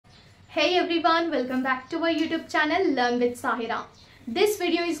Hey everyone, welcome back to our YouTube channel Learn with Sahira. This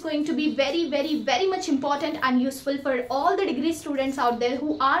video is going to be very much important and useful for all the degree students out there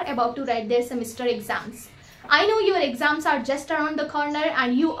who are about to write their semester exams. I know your exams are just around the corner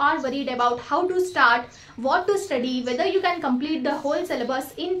and you are worried about how to start, what to study, whether you can complete the whole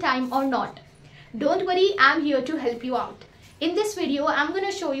syllabus in time or not. Don't worry, I'm here to help you out. In this video, I'm going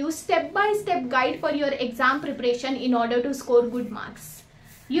to show you step-by-step guide for your exam preparation in order to score good marks.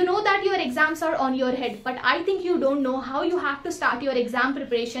 You know that your exams are on your head, but I think you don't know how you have to start your exam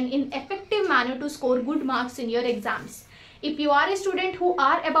preparation in effective manner to score good marks in your exams. If you are a student who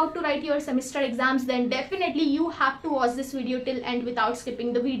are about to write your semester exams, then definitely you have to watch this video till end without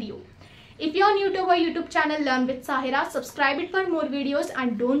skipping the video. If you are new to our YouTube channel Learn with Sahira, subscribe it for more videos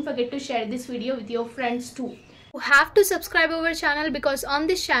and don't forget to share this video with your friends too. You have to subscribe our channel because on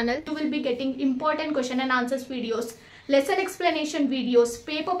this channel you will be getting important question and answers videos, lesson explanation videos,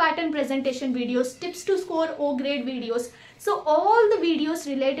 paper pattern presentation videos, tips to score O grade videos. So all the videos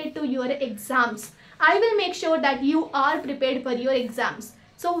related to your exams. I will make sure that you are prepared for your exams.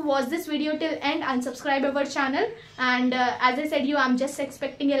 So watch this video till end and subscribe our channel. And as I said, I'm just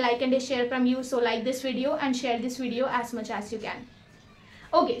expecting a like and a share from you. So like this video and share this video as much as you can.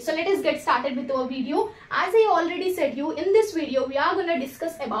 Okay, so let us get started with our video. As I already said you, in this video we are going to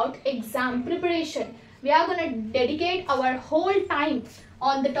discuss about exam preparation. We are going to dedicate our whole time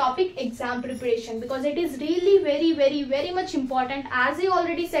on the topic exam preparation because it is really very much important, as I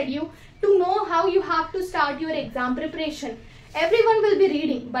already said you, to know how you have to start your exam preparation. Everyone will be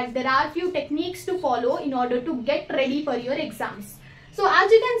reading, but there are few techniques to follow in order to get ready for your exams. So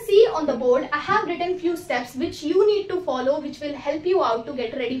as you can see on the board, I have written few steps which you need to follow, which will help you out to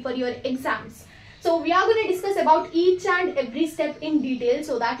get ready for your exams. So we are going to discuss about each and every step in detail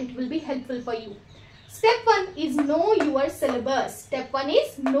so that it will be helpful for you. Step 1 is know your syllabus. Step 1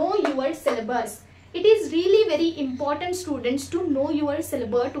 is know your syllabus. It is really very important, students, to know your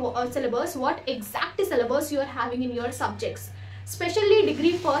syllabus, what exact syllabus you are having in your subjects. Especially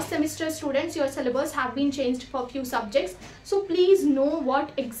degree first semester students, your syllabus have been changed for few subjects. So please know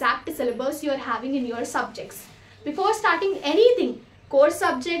what exact syllabus you are having in your subjects. Before starting anything, core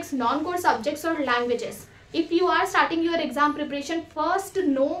subjects, non-core subjects or languages, if you are starting your exam preparation, first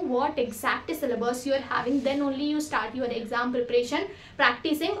know what exact syllabus you are having, then only you start your exam preparation,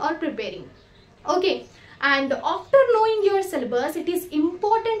 practicing or preparing. Okay, and after knowing your syllabus, it is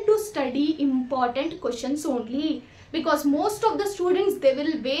important to study important questions only, because most of the students, they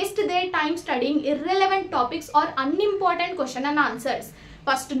will waste their time studying irrelevant topics or unimportant question and answers.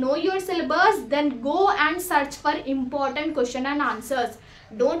 First know your syllabus, then go and search for important question and answers.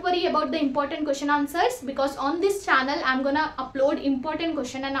 Don't worry about the important question answers because on this channel I'm gonna upload important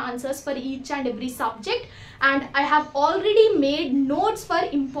question and answers for each and every subject, and I have already made notes for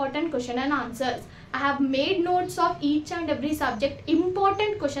important question and answers. I have made notes of each and every subject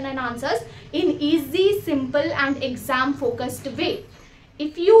important question and answers in easy, simple and exam focused way.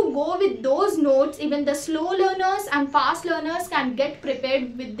 If you go with those notes, even the slow learners and fast learners can get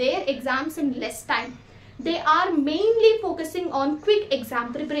prepared with their exams in less time. They are mainly focusing on quick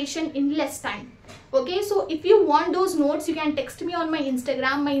exam preparation in less time. Okay, so if you want those notes, you can text me on my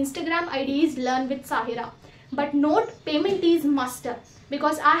Instagram. My Instagram ID is Learn with Sahira. But note, payment is must,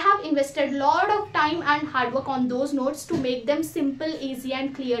 because I have invested lot of time and hard work on those notes to make them simple, easy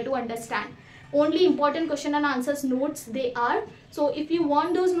and clear to understand. Only important question and answers notes they are. So if you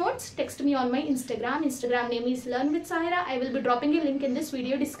want those notes, text me on my Instagram. Instagram name is Learn with Sahira. I will be dropping a link in this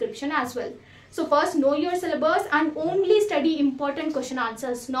video description as well. So first know your syllabus and only study important question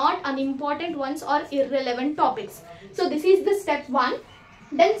answers, not unimportant ones or irrelevant topics. So this is the step 1.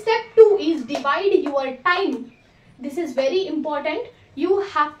 Then step 2 is divide your time. This is very important. You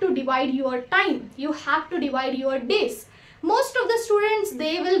have to divide your time. You have to divide your days. Most of the students,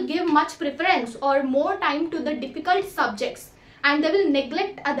 they will give much preference or more time to the difficult subjects and they will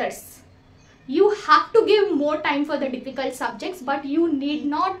neglect others. You have to give more time for the difficult subjects, but you need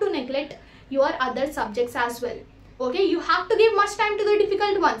not to neglect your other subjects as well. Okay, you have to give much time to the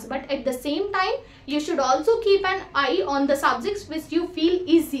difficult ones, but at the same time you should also keep an eye on the subjects which you feel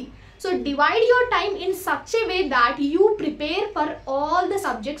easy. So divide your time in such a way that you prepare for all the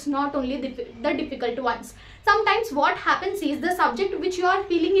subjects, not only the difficult ones. Sometimes what happens is the subject which you are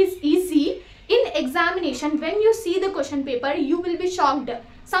feeling is easy, in examination when you see the question paper you will be shocked.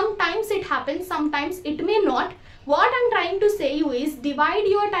 Sometimes it happens, sometimes it may not. What I'm trying to say you is divide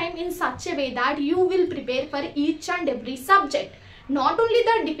your time in such a way that you will prepare for each and every subject. Not only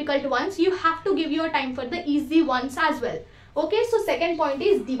the difficult ones, you have to give your time for the easy ones as well. Okay, so second point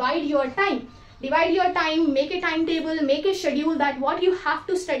is divide your time. Divide your time, make a timetable, make a schedule that what you have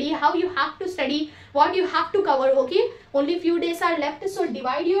to study, how you have to study, what you have to cover, okay? Only few days are left, so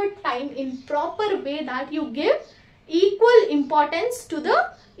divide your time in proper way that you give equal importance to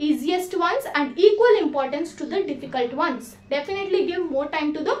the easiest ones and equal importance to the difficult ones. Definitely give more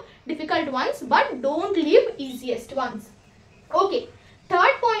time to the difficult ones, but don't leave easiest ones. Okay.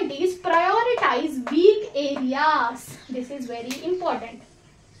 Third point is prioritize weak areas. This is very important.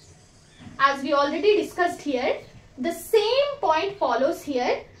 As we already discussed here, the same point follows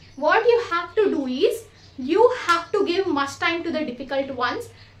here. What you have to do is, you have to give much time to the difficult ones.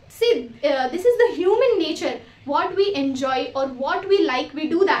 See, this is the human nature. What we enjoy or what we like, we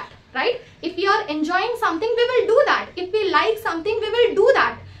do that, right? If we are enjoying something, we will do that. If we like something, we will do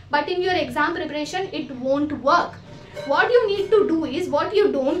that. But in your exam preparation, it won't work. What you need to do is, what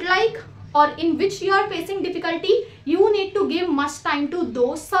you don't like or in which you are facing difficulty, you need to give much time to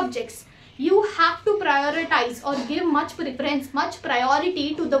those subjects. You have to prioritize or give much preference, much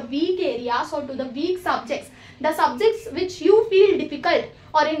priority to the weak areas or to the weak subjects. The subjects which you feel difficult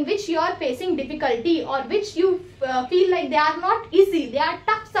or in which you are facing difficulty or which you feel like they are not easy, they are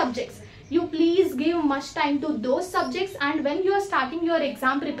tough subjects. You please give much time to those subjects, and when you are starting your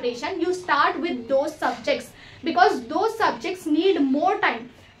exam preparation, you start with those subjects because those subjects need more time.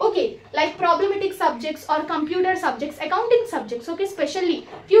 Okay, like problematic subjects or computer subjects, accounting subjects, okay, especially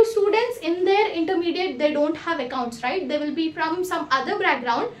few students in their intermediate, they don't have accounts, right? They will be from some other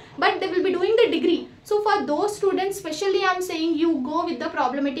background, but they will be doing the degree. So for those students, especially I'm saying you go with the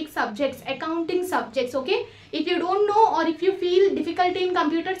problematic subjects, accounting subjects, okay? If you don't know or if you feel difficulty in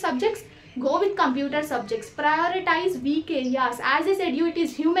computer subjects, go with computer subjects. Prioritize weak areas. As I said you, it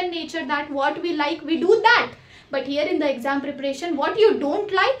is human nature that what we like, we do that. But here in the exam preparation, what you don't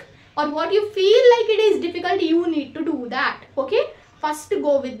like or what you feel like it is difficult, you need to do that. Okay. First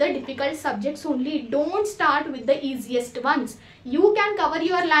go with the difficult subjects only. Don't start with the easiest ones. You can cover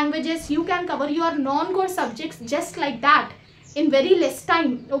your languages, you can cover your non-core subjects just like that in very less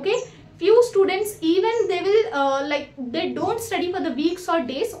time. Okay. Few students even they will they don't study for the weeks or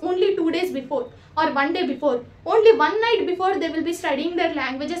days, only 2 days before or 1 day before. Only one night before they will be studying their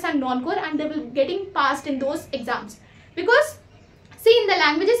languages and non-core, and they will getting passed in those exams. Because see, in the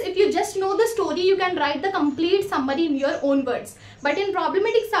languages, if you just know the story, you can write the complete summary in your own words. But in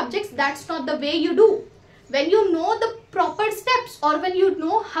problematic subjects, that's not the way you do. When you know the proper steps or when you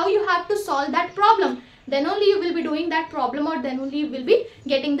know how you have to solve that problem, then only you will be doing that problem, or then only you will be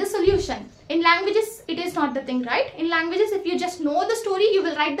getting the solution. In languages, it is not the thing, right? In languages, if you just know the story, you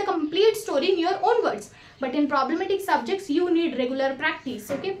will write the complete story in your own words. But in problematic subjects, you need regular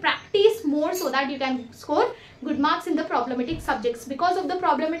practice, okay? Practice more so that you can score good marks in the problematic subjects. Because of the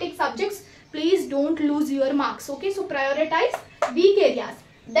problematic subjects, please don't lose your marks, okay? So prioritize weak areas.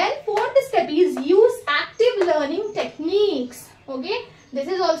 Then fourth step is use active learning techniques, okay? This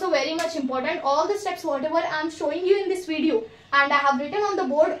is also very much important. All the steps whatever I am showing you in this video and I have written on the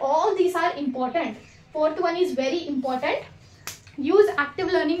board, all these are important. Fourth one is very important. Use active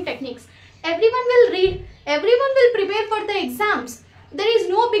learning techniques. Everyone will read, everyone will prepare for the exams. There is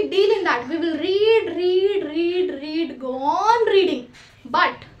no big deal in that. We will read, go on reading.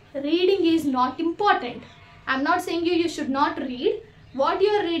 But reading is not important. I am not saying you should not read. What you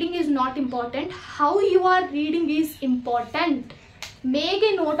are reading is not important. How you are reading is important. Make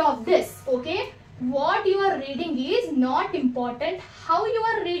a note of this, okay? What you are reading is not important. How you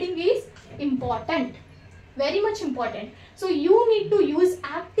are reading is important. Very much important. So you need to use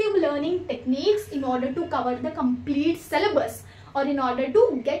active learning techniques in order to cover the complete syllabus or in order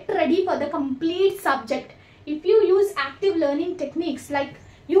to get ready for the complete subject. If you use active learning techniques, like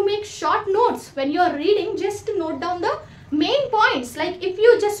you make short notes when you are reading, just note down the main points. Like if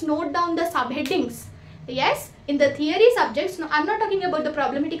you just note down the subheadings. Yes, in the theory subjects, no, I'm not talking about the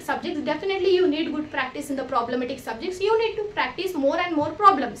problematic subjects. Definitely you need good practice in the problematic subjects. You need to practice more and more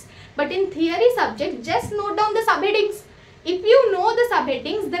problems. But in theory subjects, just note down the subheadings. If you know the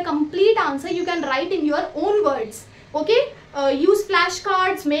subheadings, the complete answer you can write in your own words. Okay, use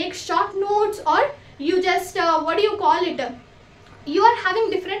flashcards, make short notes, or you just, what do you call it? You are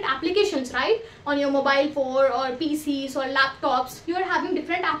having different applications, right? On your mobile phone or PCs or laptops, you are having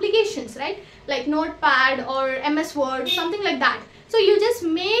different applications, right? Like Notepad or MS Word, something like that. So you just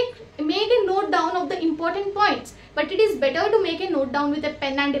make a note down of the important points. But it is better to make a note down with a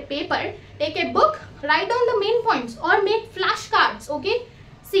pen and a paper. Take a book, write down the main points, or make flashcards, okay?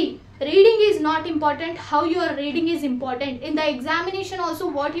 See, reading is not important. How you are reading is important. In the examination also,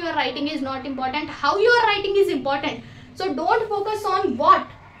 what you are writing is not important. How you are writing is important. So don't focus on what,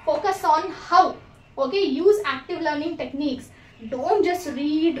 focus on how. Okay, use active learning techniques. Don't just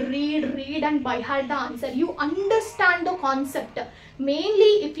read and by heart the answer. You understand the concept.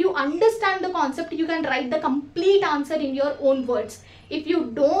 Mainly, if you understand the concept, you can write the complete answer in your own words. If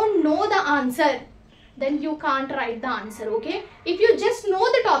you don't know the answer, then you can't write the answer, okay? If you just know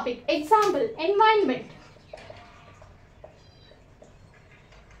the topic, example, environment.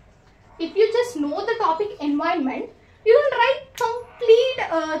 If you just know the topic environment, you will write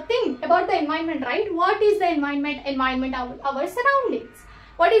complete thing about the environment, right? What is the environment? Environment, our surroundings.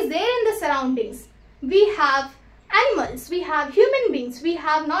 What is there in the surroundings? We have animals, we have human beings, we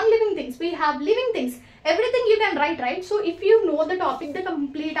have non-living things, we have living things. Everything you can write, right? So if you know the topic, the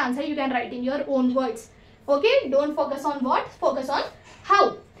complete answer you can write in your own words. Okay, don't focus on what, focus on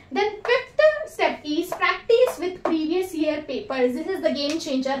how. Then fifth step is practice with previous year papers. This is the game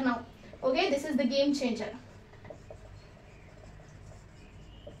changer now. Okay, this is the game changer.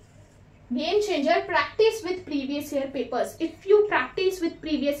 Game changer, practice with previous year papers. If you practice with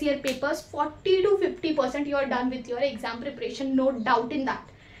previous year papers, 40 to 50% you are done with your exam preparation, no doubt in that.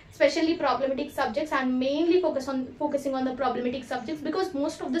 Especially problematic subjects, and mainly focusing on the problematic subjects, because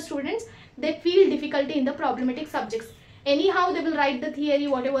most of the students, they feel difficulty in the problematic subjects. Anyhow, they will write the theory,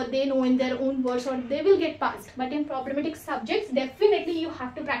 whatever they know in their own words, or they will get passed. But in problematic subjects, definitely you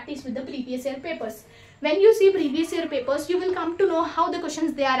have to practice with the previous year papers. When you see previous year papers, you will come to know how the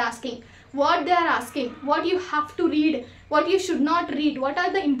questions they are asking, what they are asking, what you have to read, what you should not read, what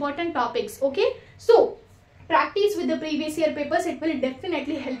are the important topics, okay? So, practice with the previous year papers, it will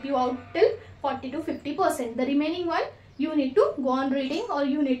definitely help you out till 40 to 50%. The remaining one, you need to go on reading, or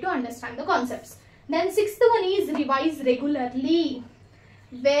you need to understand the concepts. Then sixth one is revise regularly.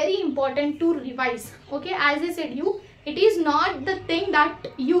 Very important to revise. Okay, as I said you, it is not the thing that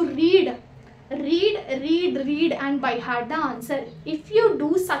you read and by heart the answer. If you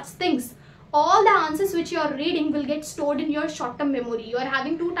do such things, all the answers which you are reading will get stored in your short-term memory. You are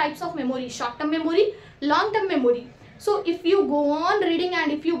having two types of memory, short-term memory, long-term memory. So if you go on reading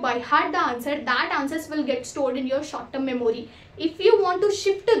and if you by heart the answer, that answers will get stored in your short-term memory. If you want to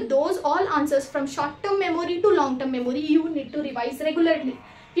shift those all answers from short-term memory to long-term memory, you need to revise regularly.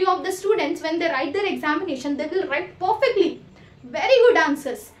 Few of the students, when they write their examination, they will write perfectly, very good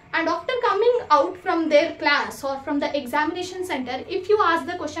answers. And after coming out from their class or from the examination center, if you ask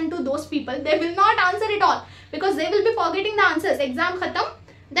the question to those people, they will not answer it all, because they will be forgetting the answers. Exam khatam,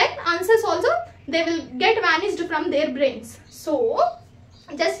 then answers also, they will get vanished from their brains. So,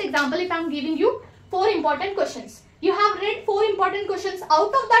 just example, if I am giving you 4 important questions. You have read 4 important questions. Out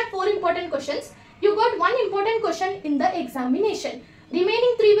of that 4 important questions, you got 1 important question in the examination.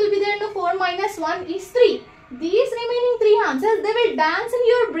 Remaining 3 will be there. No, 4 minus 1 is 3. These remaining 3 answers, they will dance in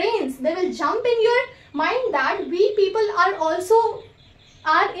your brains. They will jump in your mind that we people are also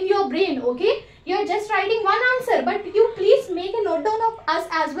in your brain, okay? You are just writing one answer, but you please make a note down of us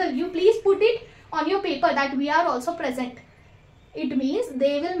as well. You please put it on your paper that we are also present. It means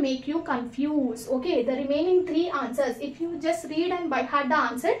they will make you confused, okay? The remaining 3 answers, if you just read and by heart the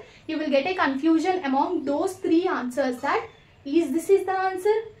answer, you will get a confusion among those 3 answers, that is this is the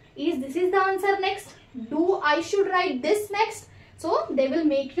answer, is this is the answer next, do I should write this next? So they will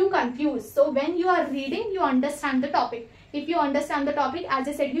make you confused. So when you are reading, you understand the topic. If you understand the topic, as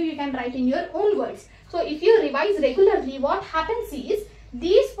I said you can write in your own words. So if you revise regularly, what happens is,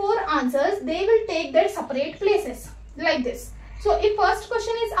 these 4 answers, they will take their separate places like this. So if first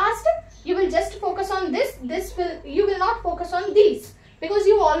question is asked, you will just focus on this. You will not focus on these, because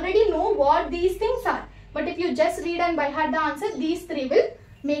you already know what these things are. But if you just read and by heart the answer, these 3 will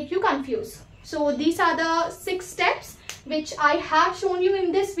make you confused. So these are the 6 steps which I have shown you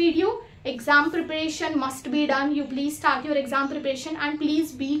in this video. Exam preparation must be done. You please start your exam preparation and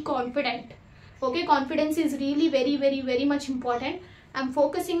please be confident. Okay, confidence is really very much important. I'm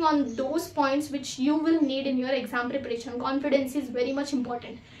focusing on those points which you will need in your exam preparation. Confidence is very much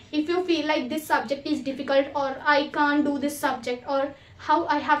important. If you feel like this subject is difficult, or I can't do this subject, or how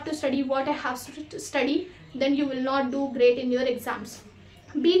I have to study, what I have to study, then you will not do great in your exams.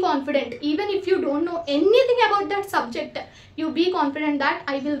 Be confident. Even if you don't know anything about that subject, you be confident that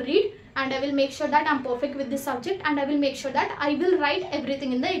I will read and I will make sure that I'm perfect with this subject, and I will make sure that I will write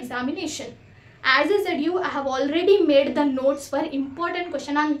everything in the examination. As I said I have already made the notes for important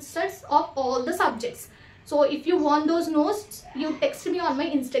question answers of all the subjects. So if you want those notes, you text me on my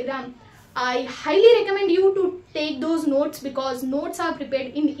Instagram. I highly recommend you to take those notes, because notes are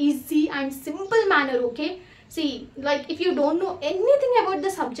prepared in easy and simple manner, okay? See, like if you don't know anything about the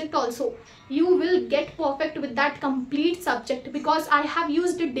subject also, you will get perfect with that complete subject, because I have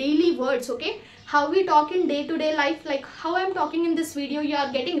used daily words, okay? How we talk in day-to-day life, like how I'm talking in this video, you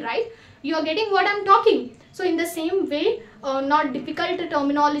are getting right? You are getting what I'm talking. So in the same way, not difficult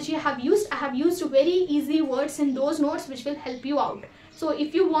terminology I have used very easy words in those notes which will help you out. So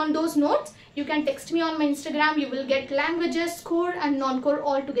if you want those notes, you can text me on my Instagram. You will get languages, core and non-core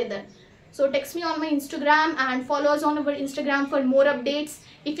all together. So text me on my Instagram and follow us on our Instagram for more updates.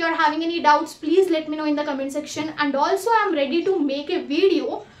 If you are having any doubts, please let me know in the comment section. And also I am ready to make a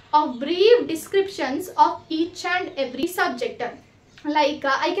video of brief descriptions of each and every subject. Like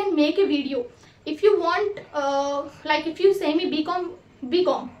I can make a video. If you want, like if you say me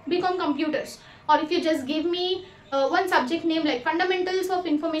BCom computers, or if you just give me one subject name like fundamentals of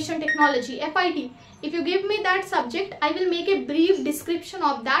information technology, FIT, if you give me that subject, I will make a brief description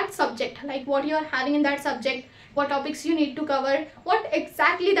of that subject, like what you are having in that subject, what topics you need to cover, what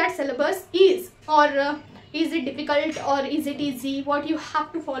exactly that syllabus is, or is it difficult or is it easy, what you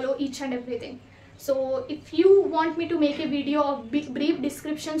have to follow, each and everything. So if you want me to make a video of brief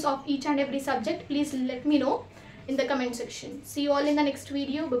descriptions of each and every subject, please let me know in the comment section. See you all in the next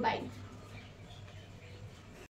video. Bye bye.